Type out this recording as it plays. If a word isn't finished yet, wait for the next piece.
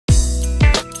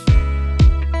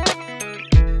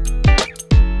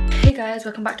guys,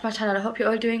 welcome back to my channel. I hope you're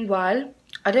all doing well.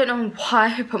 I don't know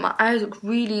why, but my eyes look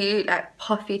really like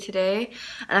puffy today,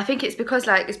 and I think it's because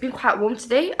like it's been quite warm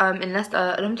today in Leicester.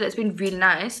 Alhamdulillah, it's been really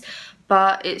nice,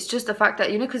 but it's just the fact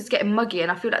that, you know, because it's getting muggy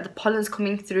and I feel like the pollen's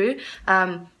coming through.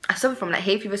 I suffer from like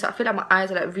hay fever, so I feel like my eyes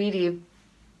are like really,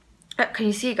 can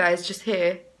you see guys, just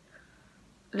here,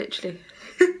 literally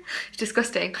it's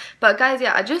disgusting. But guys,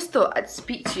 yeah, I just thought I'd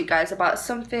speak to you guys about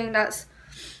something that's,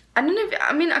 I don't know if,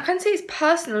 I mean, I can say it's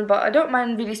personal, but I don't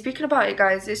mind really speaking about it,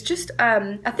 guys. It's just,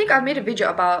 I think I made a video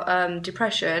about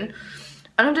depression.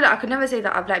 I don't know, I could never say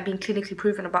that I've like been clinically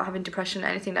proven about having depression or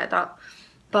anything like that.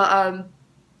 But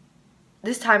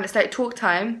this time it's like talk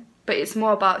time, but it's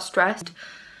more about stress.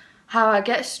 How I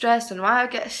get stressed and why I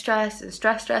get stressed, and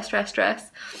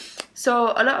stress. So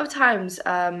a lot of times,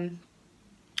 I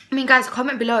mean, guys,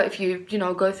 comment below if you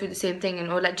know, go through the same thing, and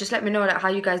or like just let me know like how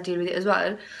you guys deal with it as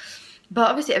well. But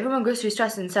obviously everyone goes through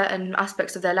stress in certain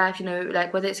aspects of their life, you know,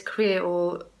 like whether it's a career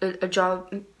or a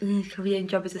job. Career and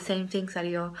job is the same thing,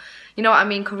 Sadiyyadee. You know what I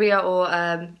mean? Career or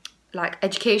like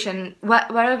education,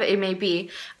 wherever it may be.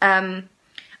 I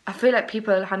feel like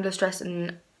people handle stress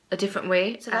in a different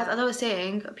way. So as I was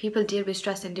saying, people deal with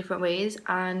stress in different ways,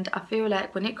 and I feel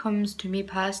like when it comes to me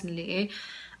personally,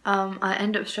 I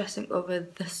end up stressing over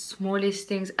the smallest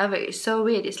things ever. It's so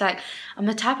weird. It's like I'm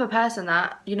the type of person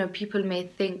that, you know, people may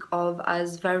think of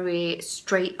as very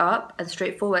straight up and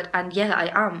straightforward, and yeah,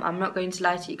 I am. I'm not going to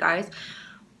lie to you guys,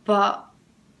 but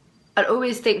I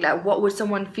always think like, what would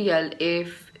someone feel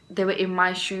if they were in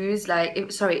my shoes? Like,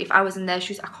 if I was in their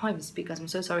shoes. I can't even speak, guys, I'm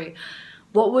so sorry.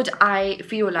 What would I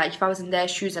feel like if I was in their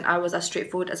shoes and I was as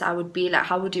straightforward as I would be? Like,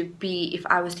 how would it be if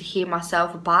I was to hear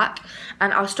myself back?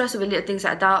 And I'll stress over little things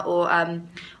like that, or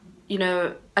you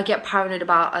know, I get paranoid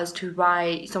about as to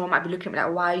why someone might be looking at me,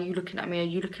 like, why are you looking at me, are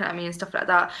you looking at me, and stuff like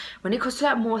that. When it comes to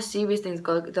like more serious things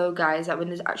though, guys, like when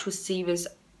there's actual serious,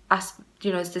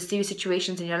 you know, it's the serious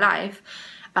situations in your life,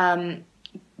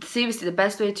 seriously, the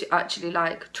best way to actually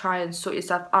like try and sort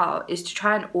yourself out is to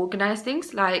try and organize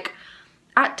things. Like,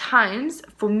 at times,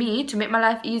 for me, to make my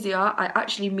life easier, I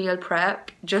actually meal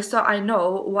prep just so I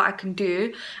know what I can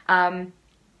do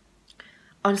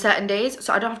on certain days,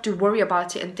 so I don't have to worry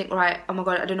about it and think, right, oh my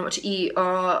god, I don't know what to eat,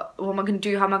 or what am I going to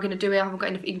do, how am I going to do it, I haven't got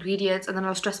enough ingredients, and then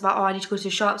I'll stress about, oh, I need to go to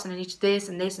the shops, and I need to this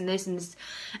and this and this and this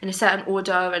in a certain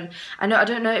order. And I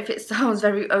don't know if it sounds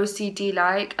very OCD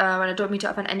like, and I don't mean to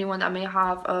offend anyone that may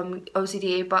have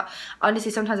OCD, but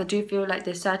honestly, sometimes I do feel like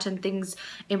there's certain things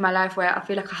in my life where I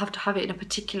feel like I have to have it in a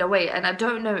particular way, and I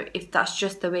don't know if that's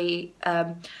just the way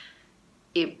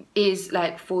it is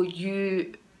like for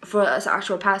you, for as an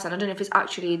actual person. I don't know if it's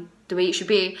actually the way it should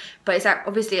be, but it's like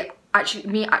obviously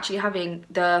me actually having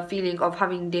the feeling of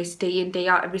having this day in day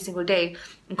out every single day,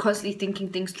 and constantly thinking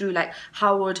things through, like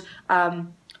how would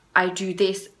I do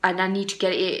this, and I need to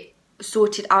get it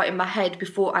sorted out in my head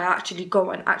before I actually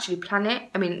go and actually plan it.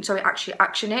 Actually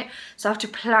action it. So I have to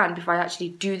plan before I actually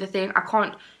do the thing. I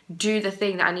can't do the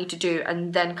thing that I need to do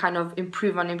and then kind of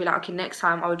improve on it and be like, okay, next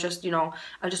time I'll just, you know,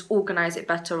 I'll just organize it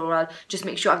better, or I'll just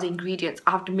make sure I have the ingredients.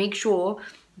 I have to make sure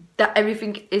that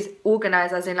everything is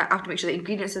organized, as in like I have to make sure the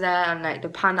ingredients are there, and like the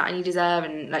pan that I need is there,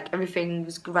 and like everything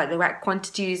was right, the right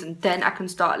quantities, and then I can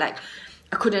start. Like,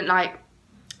 I couldn't like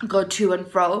go to and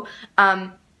fro.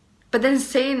 But then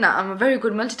saying that, I'm a very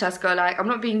good multitasker. Like, I'm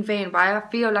not being vain, but I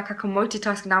feel like I can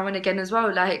multitask now and again as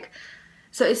well. Like,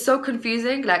 so it's so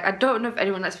confusing. Like, I don't know if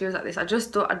anyone else feels like this. I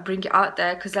just thought I'd bring it out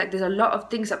there, because like there's a lot of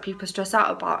things that people stress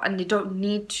out about, and they don't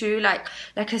need to. Like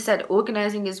I said,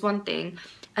 organizing is one thing,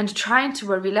 and trying to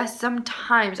worry less.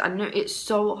 Sometimes I know it's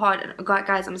so hard, and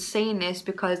guys, I'm saying this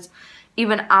because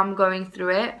even I'm going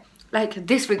through it. Like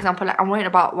this, for example, like I'm worrying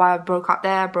about why I broke up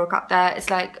there. It's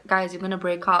like, guys, you're gonna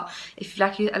break up. If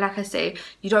like I say,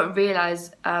 you don't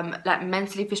realize like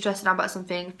mentally, if you're stressing out about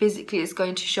something, physically it's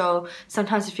going to show.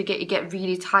 Sometimes if you get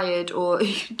really tired, or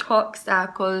dark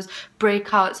circles,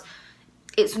 breakouts.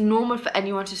 It's normal for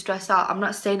anyone to stress out. I'm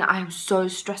not saying that I am so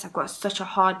stressed, I've got such a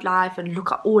hard life and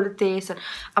look at all of this, and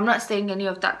I'm not saying any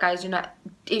of that, guys. You know,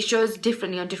 it shows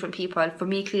differently on different people. For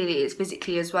me, clearly it's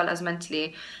physically as well as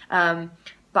mentally.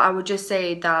 But I would just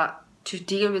say that to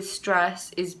deal with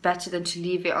stress is better than to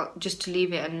leave it, just to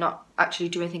leave it and not actually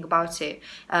do anything about it.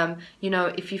 You know,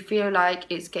 if you feel like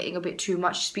it's getting a bit too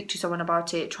much, speak to someone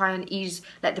about it. Try and ease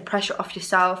like the pressure off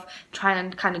yourself. Try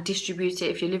and kind of distribute it.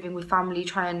 If you're living with family,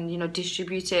 try and, you know,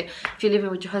 distribute it. If you're living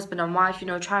with your husband and wife, you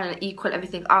know, try and equal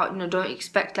everything out. You know, don't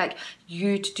expect like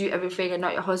you to do everything and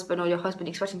not your husband, or your husband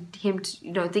expecting him to,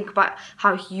 you know, think about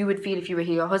how you would feel if you were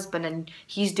your husband and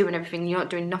he's doing everything, you're not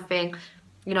doing nothing.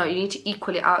 You know, you need to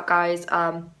equal it out, guys.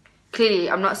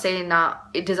 clearly I'm not saying that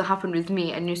it doesn't happen with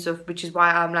me and Yusuf, which is why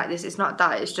I'm like this. It's not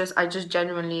that. It's just I just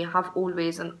genuinely have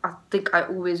always, and I think I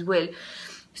always will,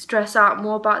 stress out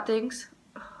more about things.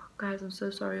 Oh, guys, I'm so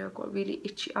sorry. I've got a really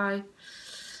itchy eye.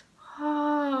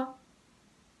 Oh.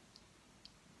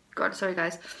 God, sorry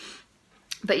guys.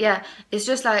 But yeah, it's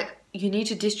just like you need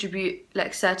to distribute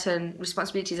like certain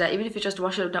responsibilities, like even if it's just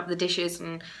washing up the dishes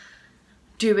and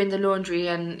doing the laundry,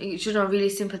 and you know, really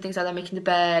simple things like that, making the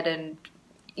bed, and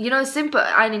you know, simple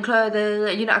ironing clothes.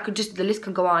 You know, I could just, the list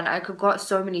can go on. I could got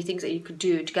so many things that you could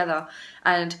do together.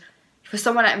 And for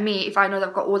someone like me, if I know that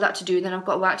I've got all that to do, then I've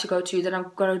got work to go to, then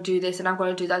I've got to do this and I've got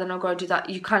to do that, then I've got to do that,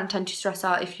 you can tend to stress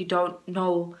out if you don't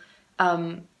know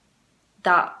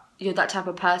that you're that type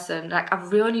of person. Like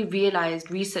I've really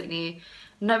realised recently,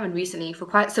 not even recently, for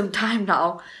quite some time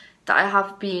now, that I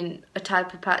have been that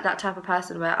type of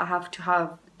person where I have to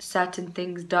have certain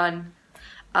things done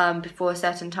before a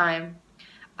certain time.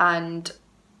 And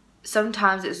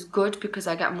sometimes it's good because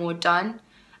I get more done.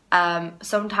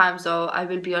 Sometimes though, I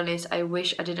will be honest, I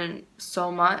wish I didn't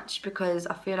so much, because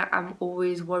I feel like I'm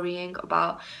always worrying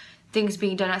about things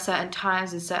being done at certain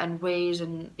times in certain ways,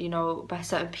 and you know, by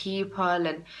certain people.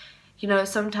 And you know,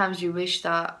 sometimes you wish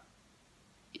that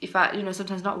if I, you know,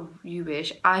 sometimes not you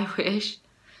wish, I wish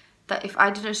that if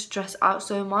I didn't stress out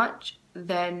so much,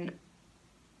 then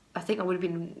I think I would have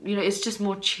been, you know, it's just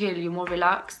more chill, you're more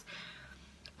relaxed.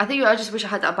 I think I just wish I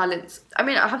had that balance. I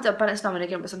mean, I have that balance now and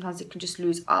again, but sometimes it can just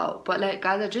lose out. But like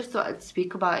guys, I just thought I'd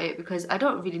speak about it because I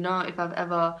don't really know if I've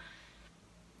ever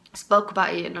spoke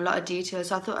about it in a lot of detail,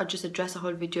 so I thought I'd just address a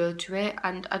whole video to it.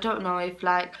 And I don't know if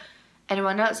like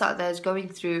anyone else out there is going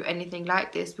through anything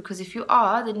like this, because if you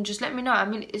are, then just let me know. I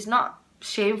mean, it's not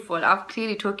shameful. I'm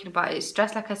clearly talking about it.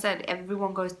 Stress, like I said,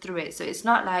 everyone goes through it, so it's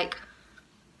not like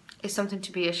it's something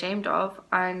to be ashamed of.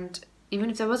 And even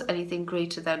if there was anything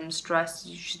greater than stress,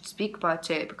 you should speak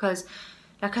about it, because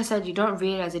like I said, you don't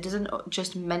realize it doesn't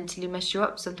just mentally mess you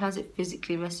up, sometimes it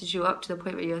physically messes you up to the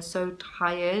point where you're so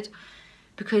tired,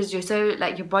 because you're so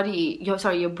like your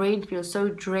brain feels so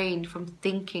drained from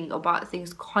thinking about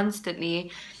things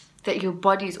constantly, that your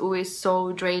body is always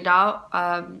so drained out.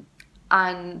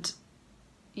 And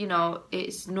you know,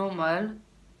 it's normal,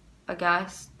 I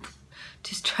guess,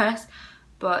 to stress,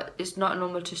 but it's not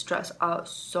normal to stress out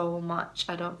so much,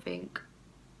 I don't think.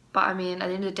 But I mean, at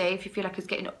the end of the day, if you feel like it's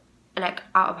getting like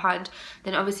out of hand,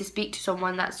 then obviously speak to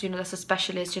someone that's, you know, that's a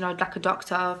specialist, you know, like a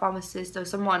doctor, a pharmacist, or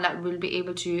someone that will be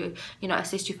able to, you know,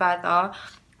 assist you further.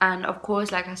 And of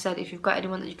course, like I said, if you've got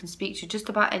anyone that you can speak to just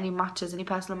about any matters, any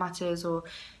personal matters, or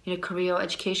you know, career or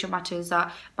education matters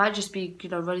that might just be, you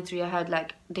know, running through your head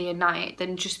like day and night,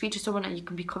 then just speak to someone that you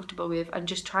can be comfortable with and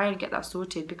just try and get that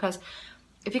sorted. Because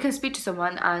if you can speak to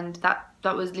someone and that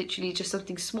was literally just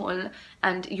something small,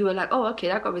 and you were like, oh okay,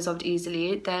 that got resolved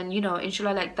easily, then you know,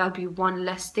 inshallah, like that'll be one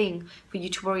less thing for you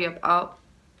to worry about.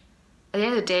 At the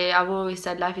end of the day, I've always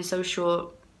said life is so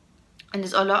short, and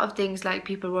there's a lot of things like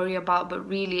people worry about, but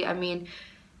really, I mean,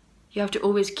 you have to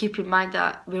always keep in mind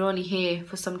that we're only here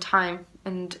for some time,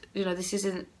 and you know, this is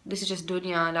just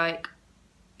dunya. Like,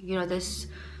 you know, there's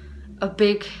a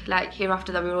big like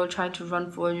hereafter that we're all trying to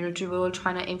run for, you know, we're all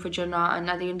trying to aim for Jannah. And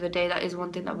at the end of the day, that is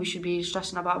one thing that we should be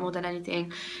stressing about more than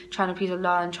anything, trying to please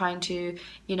Allah and trying to,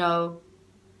 you know,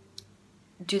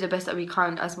 do the best that we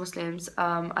can as Muslims,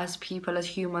 as people, as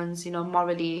humans, you know,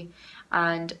 morally,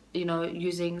 and you know,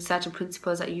 using certain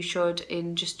principles that you should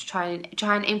in just try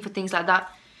and aim for things like that.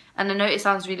 And I know it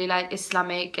sounds really like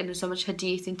Islamic and there's so much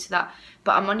hadith into that,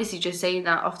 but I'm honestly just saying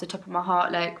that off the top of my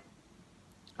heart. Like,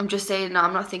 I'm just saying that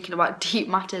I'm not thinking about deep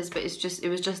matters, but it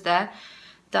was just there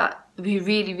that we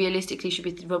really realistically should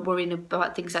be worrying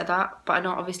about things like that. But I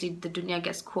know obviously the dunya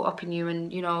gets caught up in you,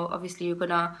 and you know, obviously you're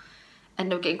gonna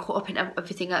end up getting caught up in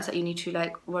everything else that you need to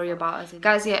like worry about.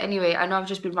 Guys, yeah, anyway, I know I've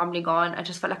just been rambling on. I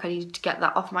just felt like I needed to get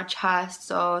that off my chest.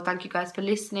 So thank you guys for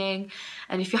listening,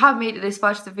 and if you have made it this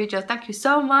far to the video, thank you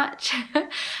so much.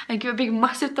 And give a big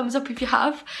massive thumbs up if you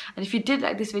have, and if you did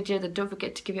like this video, then don't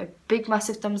forget to give it a big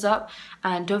massive thumbs up,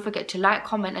 and don't forget to like,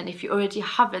 comment, and if you already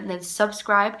haven't, then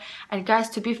subscribe. And guys,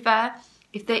 to be fair,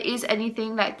 if there is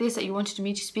anything like this that you wanted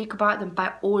me to speak about, then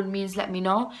by all means let me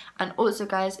know. And also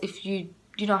guys, if you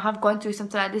know, have gone through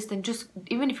something like this, then just,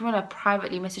 even if you want to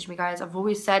privately message me, guys, I've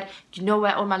always said, you know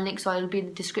where all my links are, it'll be in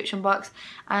the description box.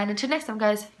 And until next time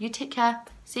guys, you take care,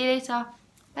 see you later,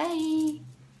 bye.